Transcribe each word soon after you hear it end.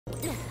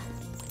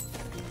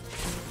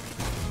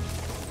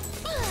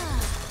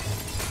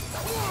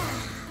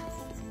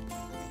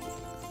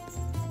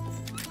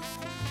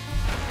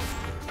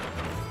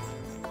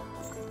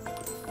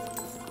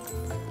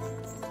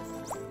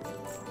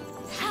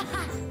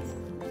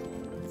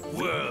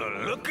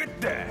Well, look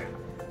at that.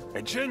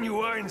 A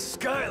genuine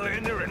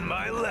Skylander in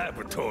my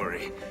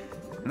laboratory.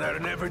 Not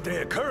an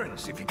everyday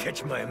occurrence, if you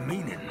catch my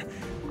meaning.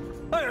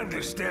 I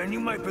understand you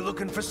might be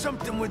looking for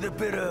something with a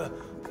bit of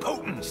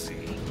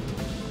potency.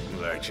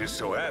 Well, I just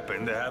so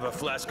happen to have a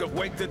flask of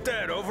Wake the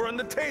Dead over on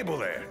the table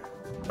there.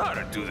 Ought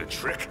to do the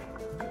trick.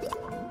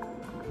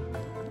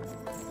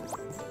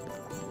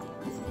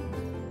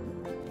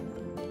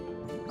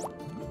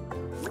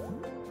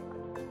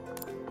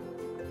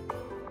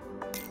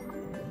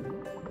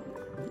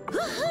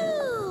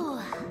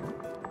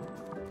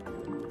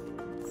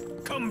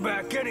 Come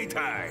back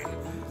anytime.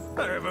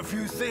 I have a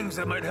few things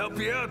that might help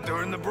you out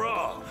during the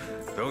brawl.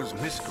 Those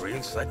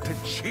miscreants like to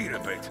cheat a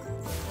bit.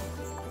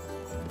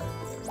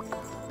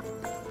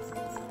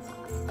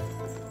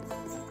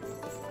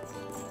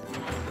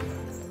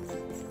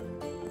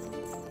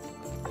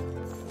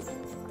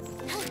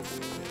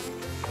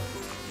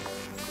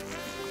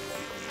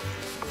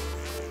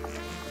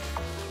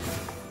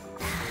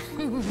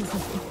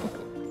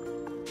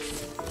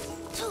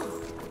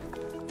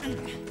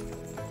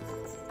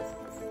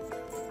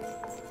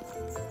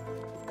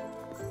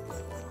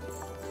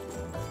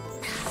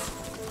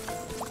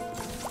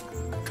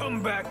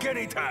 Come back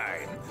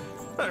anytime.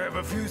 I have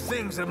a few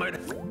things that might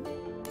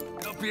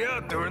help you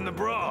out during the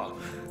brawl.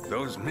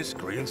 Those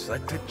miscreants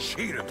like to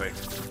cheat a bit.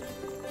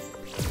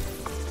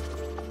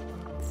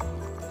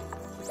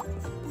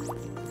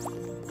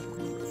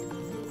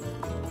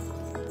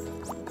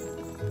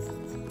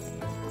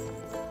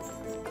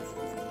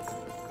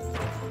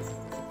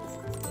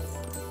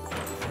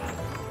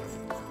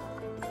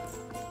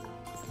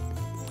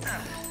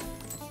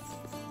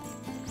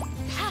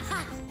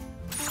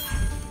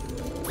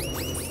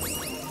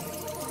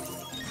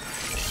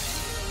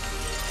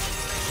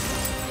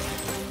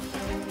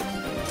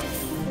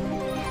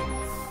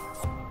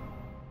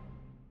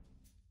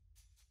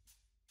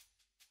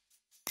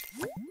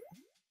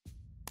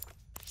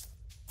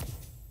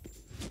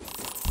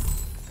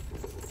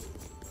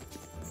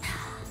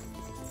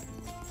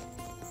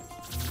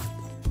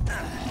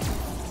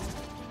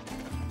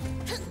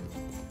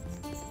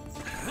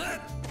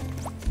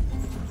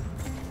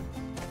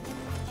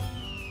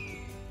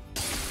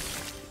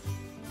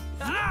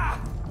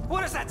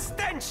 What is that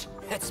stench?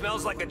 It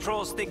smells like a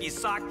troll's stinky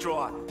sock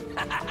drawer.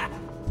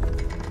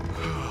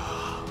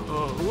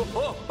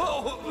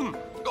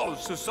 Oh,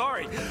 so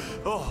sorry.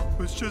 Oh,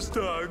 was just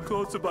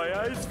closing my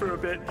eyes for a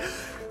bit.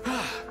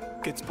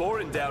 Gets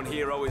boring down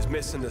here, always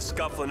missing the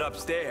scuffling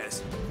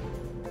upstairs.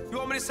 You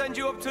want me to send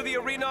you up to the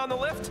arena on the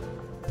lift?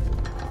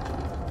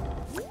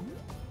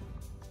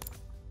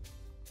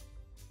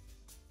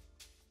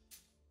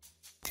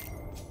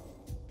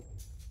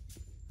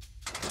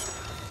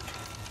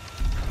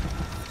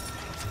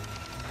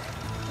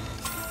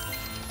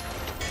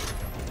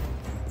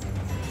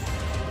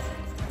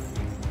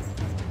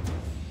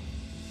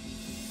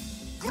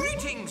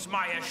 Greetings,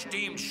 my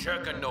esteemed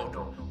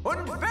Shurkenoodle,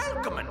 and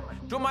welcome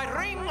to my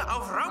ring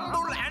of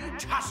rumble and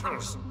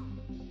tussles.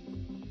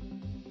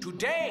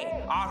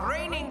 Today, our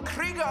reigning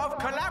Krieger of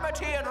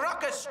Calamity and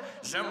Ruckus,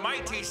 the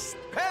mighty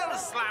Spell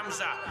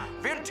Slamzer,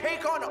 will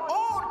take on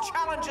all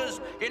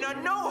challenges in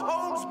a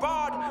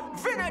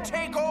no-holds-barred,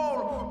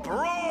 winner-take-all,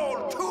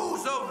 brawl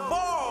to the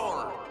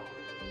wall.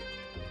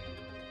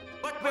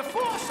 But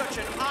before such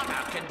an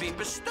honor can be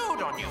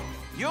bestowed on you,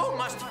 you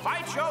must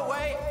fight your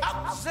way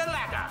up the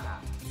ladder.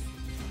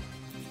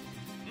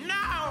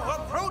 Now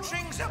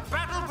approaching the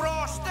battle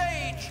brawl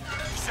stage,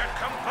 the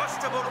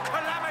combustible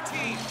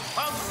calamity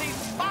of the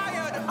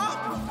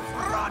fired-up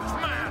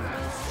frontman.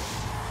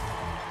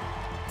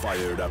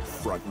 Fired-up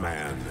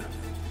frontman.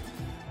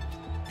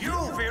 You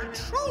will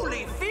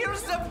truly feel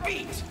the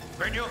beat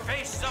when you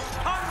face the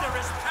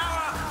ponderous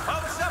power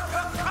of the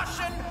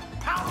percussion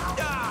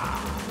pounder.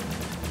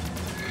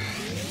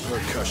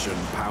 Percussion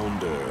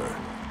pounder.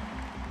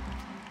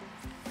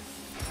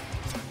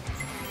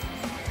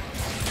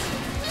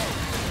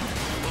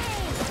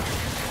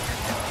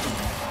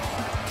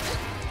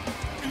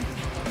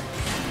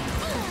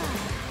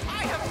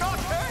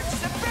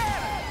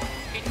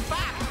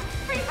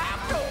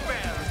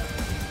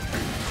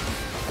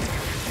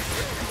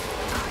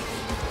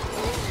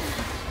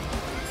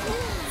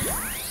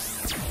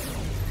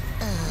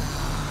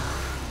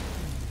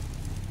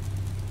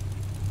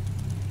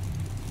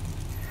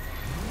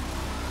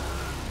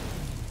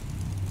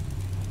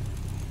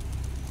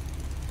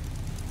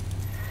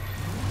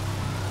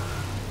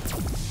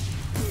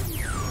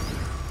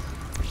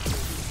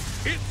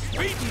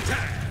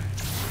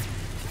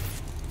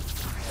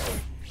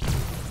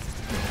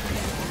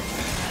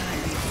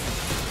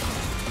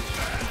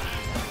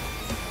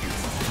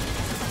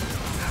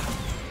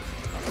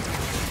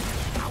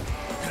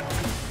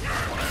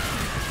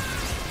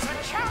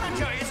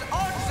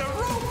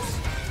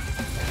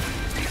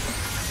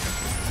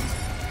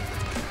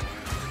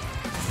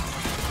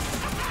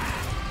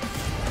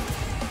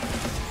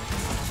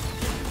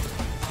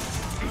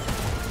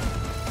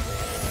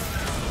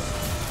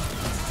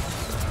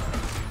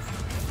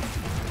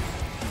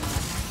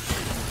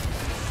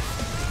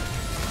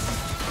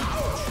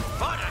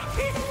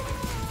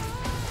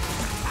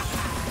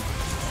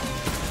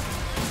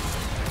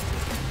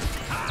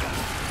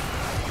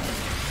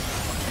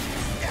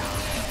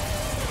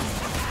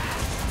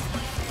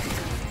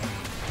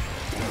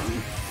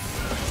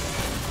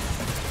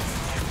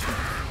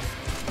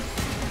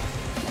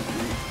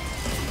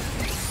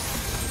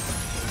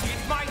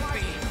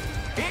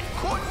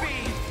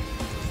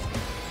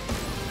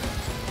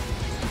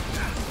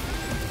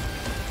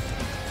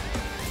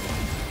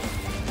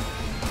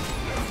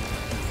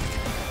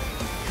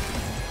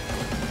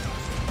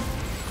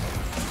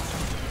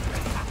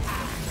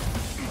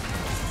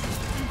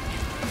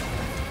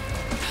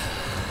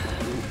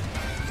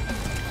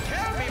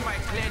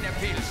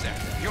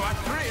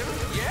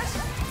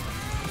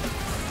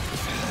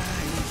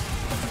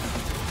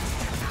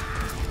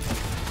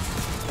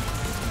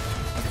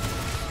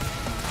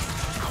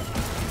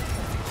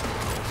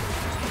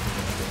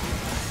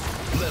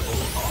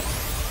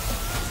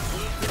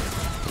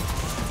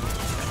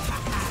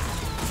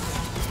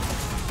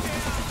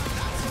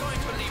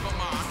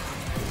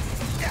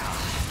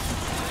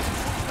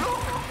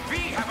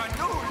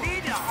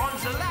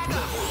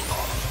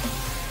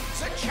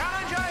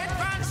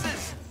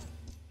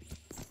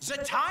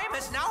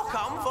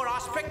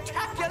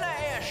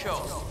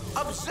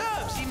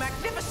 observe the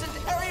magnificent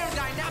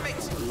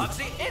aerodynamics of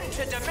the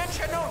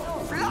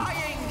interdimensional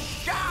flying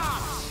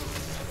shafts.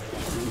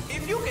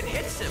 If you can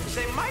hit them,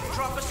 they might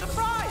drop a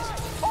surprise,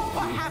 or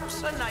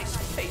perhaps a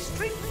nice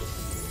pastry.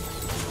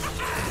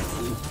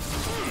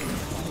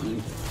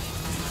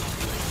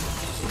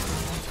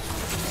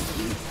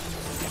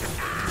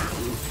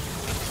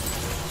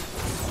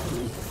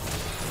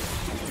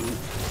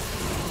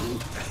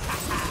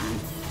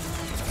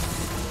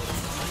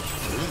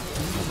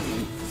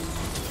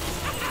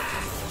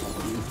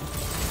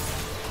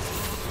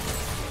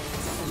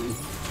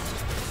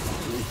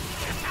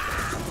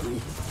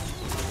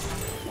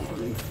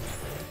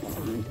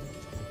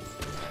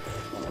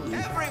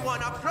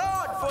 Everyone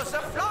applaud for the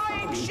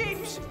flying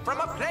sheeps from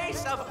a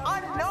place of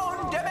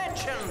unknown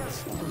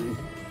dimensions.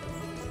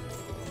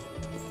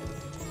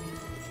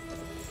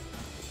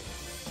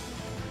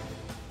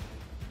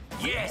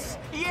 Yes,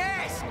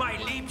 yes, my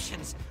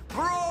Liebchens,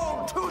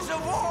 brawl to the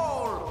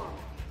wall.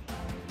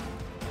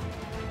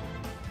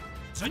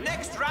 The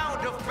next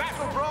round of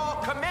Battle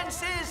Brawl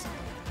commences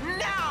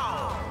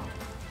now.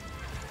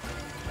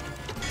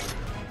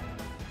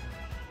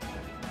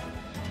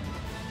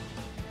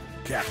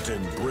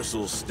 Captain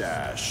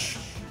Bristlestash.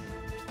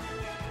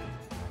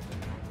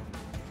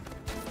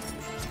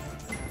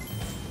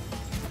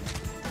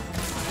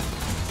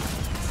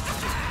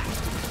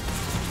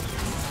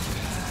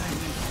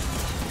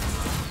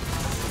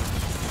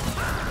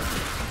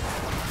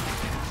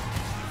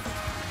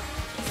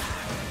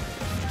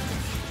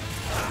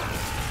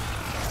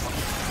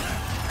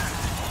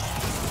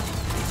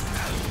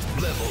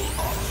 Level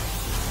up.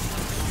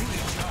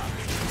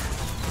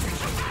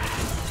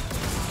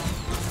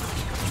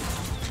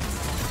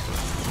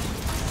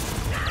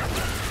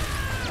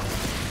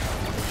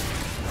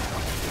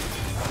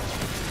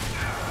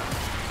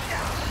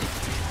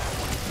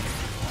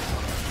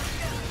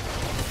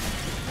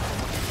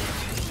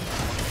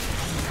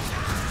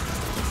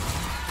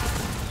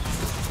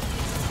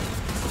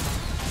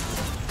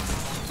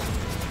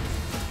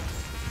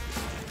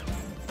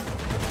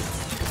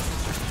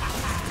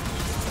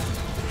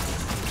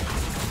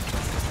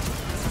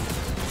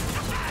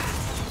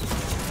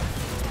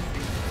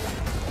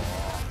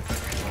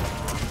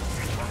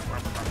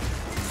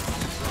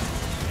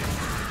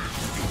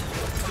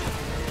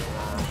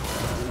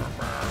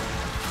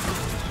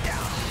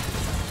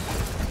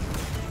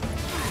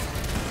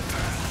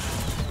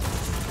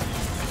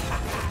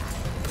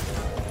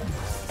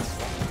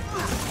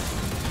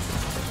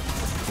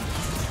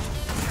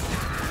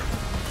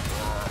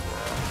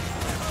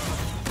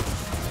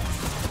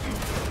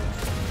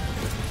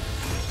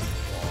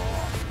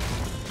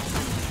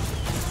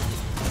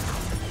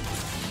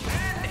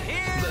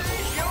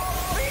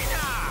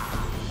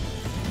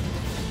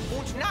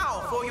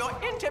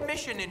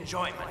 Intermission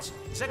enjoyment,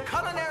 the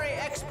culinary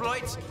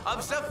exploits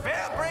of the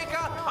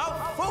Fairbreaker of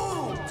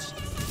Foods.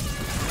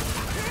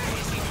 Where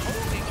is he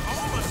holding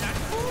all of that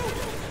food?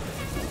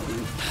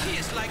 He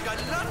is like a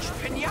lunch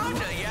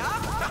pinata,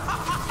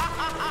 yeah?